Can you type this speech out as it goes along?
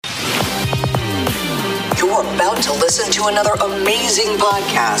You're about to listen to another amazing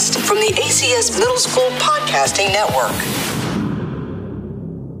podcast from the ACS Middle School Podcasting Network.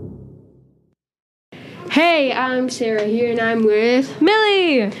 Hey, I'm Sarah here, and I'm with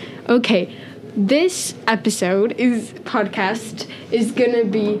Millie! Okay, this podcast is gonna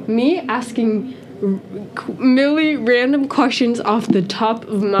be me asking Millie random questions off the top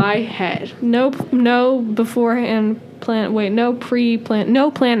of my head. No beforehand plan. Wait, no pre-plan. No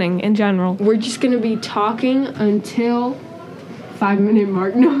planning in general. We're just gonna be talking until 5-minute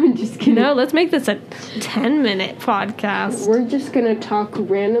mark. No, I'm just kidding. No, let's make this a 10-minute podcast. We're just gonna talk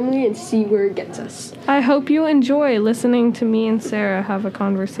randomly and see where it gets us. I hope you enjoy listening to me and Sarah have a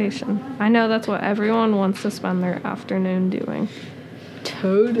conversation. I know that's what everyone wants to spend their afternoon doing.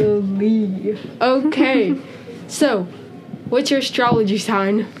 Totally. Okay. So, what's your astrology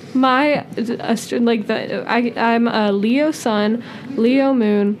sign? I'm a Leo Sun, Leo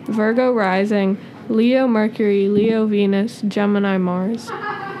Moon, Virgo Rising, Leo Mercury, Leo Venus, Gemini Mars.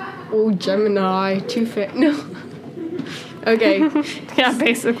 Oh, Gemini. No. Okay. Yeah,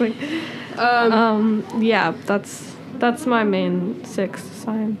 basically. Yeah, that's my main 6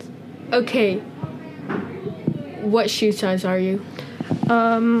 signs. Okay. What shoe size are you?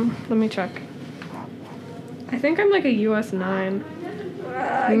 Let me check. I think I'm like a US 9.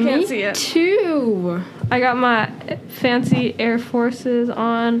 I can't see it. Too. I got my fancy Air Forces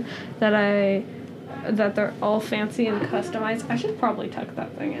on that they're all fancy and customized. I should probably tuck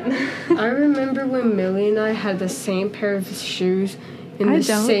that thing in. I remember when Millie and I had the same pair of shoes in the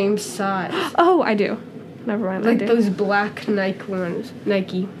same size. Oh, I do. Never mind. Like those black Nike ones.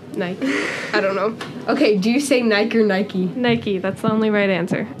 Nike. I don't know. Okay, do you say Nike or Nike? Nike. That's the only right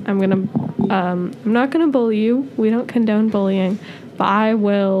answer. I'm not gonna bully you. We don't condone bullying, but I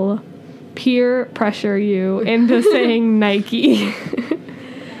will peer pressure you into saying Nike.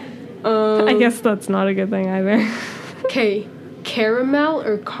 I guess that's not a good thing either. Okay, caramel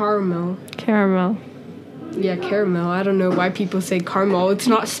or caramel? Caramel. Yeah, caramel. I don't know why people say caramel. It's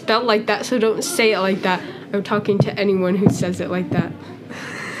not spelled like that, so don't say it like that. I'm talking to anyone who says it like that.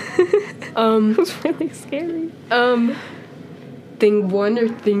 It's really scary. Thing 1 or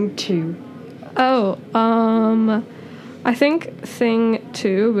thing 2? Oh, I think thing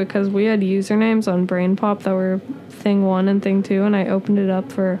 2, because we had usernames on BrainPop that were thing 1 and thing 2, and I opened it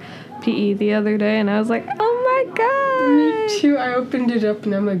up for PE the other day, and I was like, oh my god! Me too. I opened it up,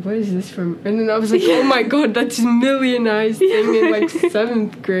 and I'm like, what is this from? And then I was like, oh my god, that's Millie and I's thing in, like,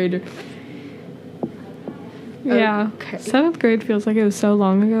 7th grade. Yeah. Okay. 7th grade feels like it was so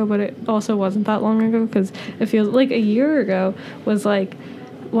long ago, but it also wasn't that long ago, because it feels like a year ago was, like,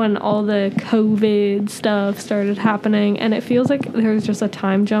 when all the COVID stuff started happening, and it feels like there was just a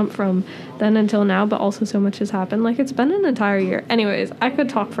time jump from then until now, but also so much has happened. Like, it's been an entire year. Anyways, I could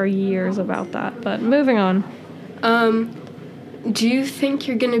talk for years about that, but moving on. Do you think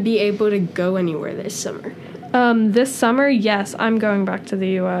you're going to be able to go anywhere this summer? This summer, yes, I'm going back to the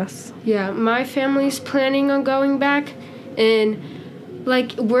U.S. Yeah, my family's planning on going back, and,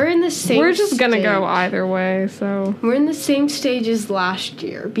 like, we're in the same We're just gonna go either way, so... We're in the same stage as last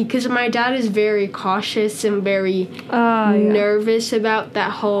year, because my dad is very cautious and very nervous about the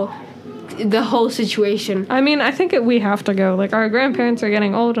whole situation. I mean, I think we have to go. Like, our grandparents are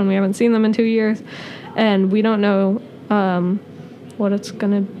getting old, and we haven't seen them in 2 years, and we don't know, what it's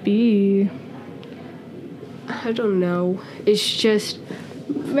gonna be. I don't know. It's just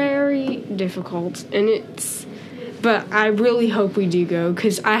very difficult, but I really hope we do go,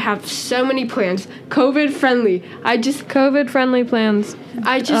 because I have so many plans. COVID-friendly. COVID-friendly plans.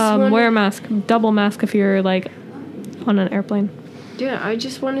 I just wear a mask. Double mask if you're, like, on an airplane. Yeah, I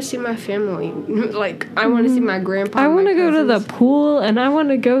just want to see my family. Like, I want to see my grandpa. I want to go to the pool, and I want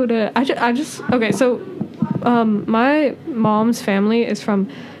to go to... Okay, so, my mom's family is from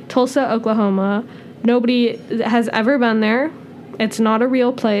Tulsa, Oklahoma. Nobody has ever been there. It's not a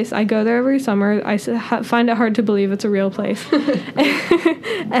real place. I go there every summer. I find it hard to believe it's a real place.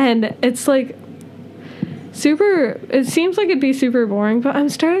 And it's like it seems like it'd be super boring, but I'm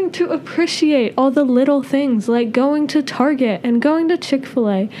starting to appreciate all the little things, like going to Target and going to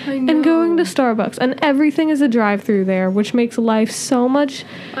Chick-fil-A and going to Starbucks, and everything is a drive-through there, which makes life so much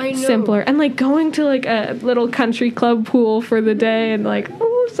simpler. And like going to like a little country club pool for the day, and like,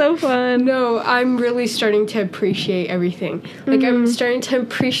 oh, so fun. No, I'm really starting to appreciate everything. Like, I'm starting to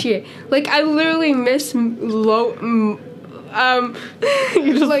appreciate, like, I literally miss you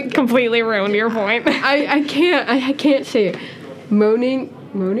just like completely ruined your point. I can't say it. Mowing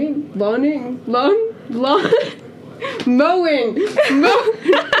mowing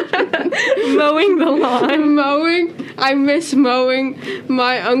the lawn. I miss mowing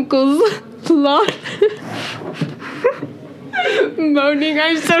my uncle's Lot. Moaning,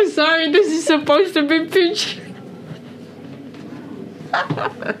 I'm so sorry. This is supposed to be PG.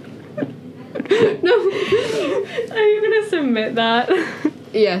 No. Are you gonna submit that?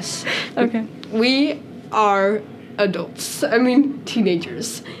 Yes. Okay. We are adults. I mean,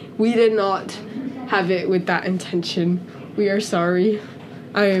 teenagers. We did not have it with that intention. We are sorry.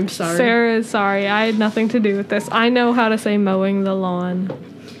 I am sorry. Sarah is sorry. I had nothing to do with this. I know how to say mowing the lawn.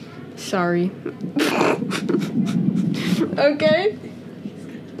 Sorry. Okay.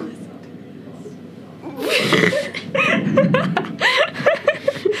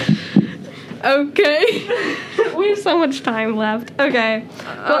 Okay. We have so much time left. Okay.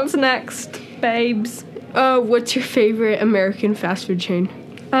 What's next, babes? What's your favorite American fast food chain?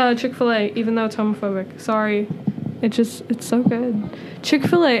 Chick-fil-A, even though it's homophobic. Sorry. It's so good.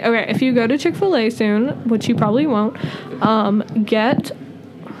 Chick-fil-A. Okay, if you go to Chick-fil-A soon, which you probably won't, get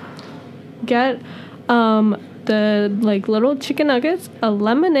the like little chicken nuggets, a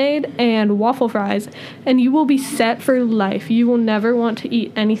lemonade, and waffle fries, and you will be set for life. You will never want to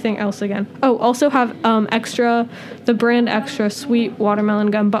eat anything else again. Oh, also have the brand extra sweet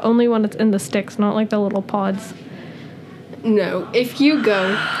watermelon gum, but only when it's in the sticks, not like the little pods. No, if you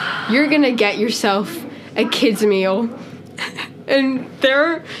go, you're gonna get yourself a kid's meal, and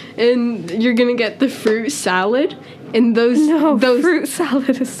you're gonna get the fruit salad. And those fruit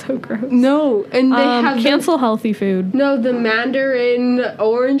salad is so gross. No, and they have cancel healthy food. No, the mandarin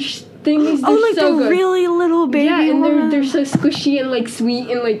orange thingies. Oh, like so the good. really little baby. Yeah, and they're so squishy and like sweet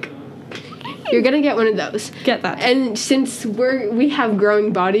and like. You're gonna get one of those. Get that. And since we have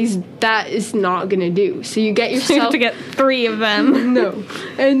growing bodies, that is not gonna do. So you get yourself. You have to get 3 of them. No,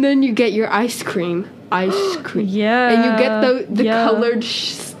 and then you get your ice cream. Yeah. And you get the colored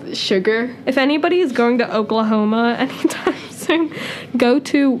sugar. If anybody is going to Oklahoma anytime soon, go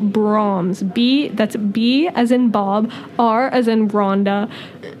to Brahms. That's B as in Bob, R as in Rhonda,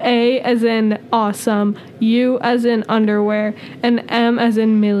 A as in awesome, U as in underwear, and M as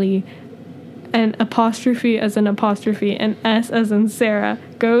in Millie, and apostrophe as in apostrophe, and S as in Sarah.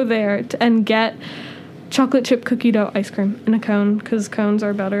 Go there and get chocolate chip cookie dough ice cream in a cone, because cones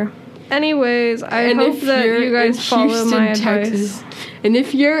are better. Anyways, I hope that you guys follow my advice. And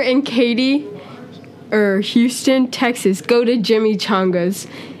if you're in Katy or Houston, Texas, go to Jimmy Changa's.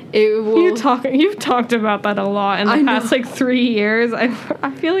 You've talked about that a lot in the past 3 years. I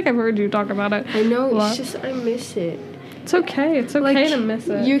feel like I've heard you talk about it. I know. It's just I miss it. It's okay. It's okay to miss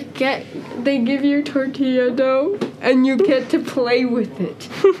it. They give you tortilla dough and you get to play with it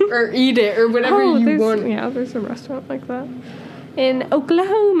or eat it or whatever you want. Yeah, there's a restaurant like that in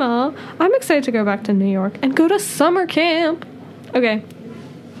Oklahoma. I'm excited to go back to New York and go to summer camp. Okay.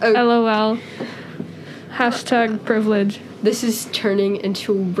 LOL. Hashtag privilege. This is turning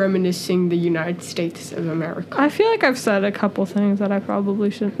into reminiscing the United States of America. I feel like I've said a couple things that I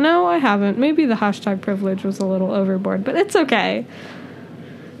probably shouldn't. No, I haven't. Maybe the hashtag privilege was a little overboard, but it's okay.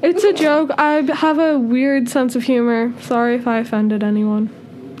 It's a joke. I have a weird sense of humor. Sorry if I offended anyone.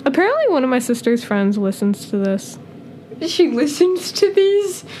 Apparently one of my sister's friends listens to this. She listens to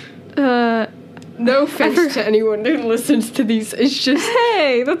these? No offense to anyone who listens to these. It's just...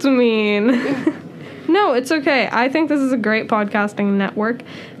 Hey, that's mean. No, it's okay. I think this is a great podcasting network,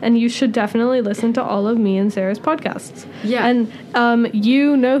 and you should definitely listen to all of me and Sarah's podcasts. Yeah. And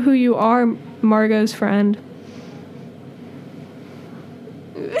you know who you are, Margot's friend.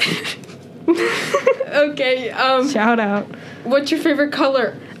 Okay, shout out. What's your favorite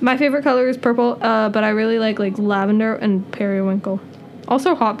color? My favorite color is purple, but I really like lavender and periwinkle.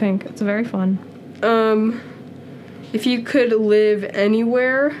 Also hot pink. It's very fun. If you could live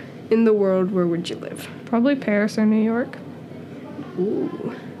anywhere in the world, where would you live? Probably Paris or New York.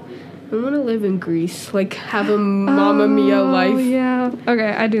 Ooh. I want to live in Greece. Have a Mamma Mia life. Oh, yeah. Okay,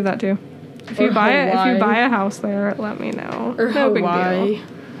 I do that too. If you buy a house there, let me know. Or no Hawaii. Big deal.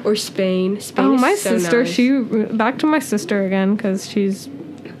 Or Spain. Spain is my so sister, nice. Back to my sister again, because she's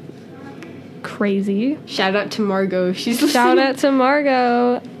crazy. Shout out to Margot. She's listening. Shout out to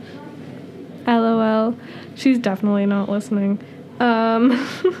Margot. LOL. She's definitely not listening. But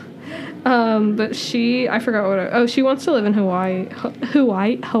I forgot what she wants to live in Hawaii.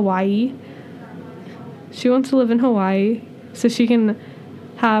 Hawaii. She wants to live in Hawaii so she can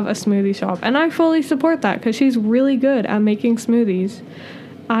have a smoothie shop. And I fully support that because she's really good at making smoothies.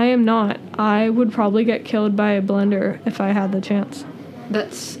 I am not. I would probably get killed by a blender if I had the chance.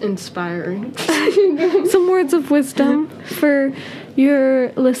 That's inspiring. Some words of wisdom for your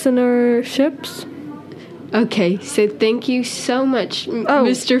listenerships. Okay, so thank you so much,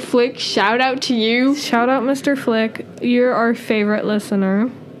 Mr. Flick. Shout out to you. Shout out, Mr. Flick. You're our favorite listener.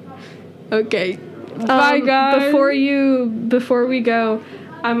 Okay. Bye, guys. Before we go,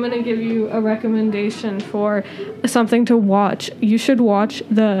 I'm gonna give you a recommendation for something to watch. You should watch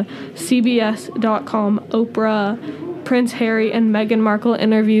the CBS.com Oprah, Prince Harry, and Meghan Markle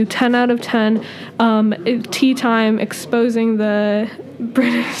interview. 10 out of 10. Tea time, exposing the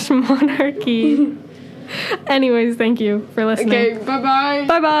British monarchy. Anyways, thank you for listening. Okay, bye-bye.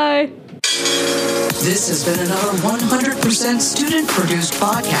 Bye-bye. This has been another 100% student-produced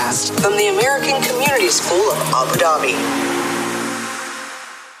podcast from the American Community School of Abu Dhabi.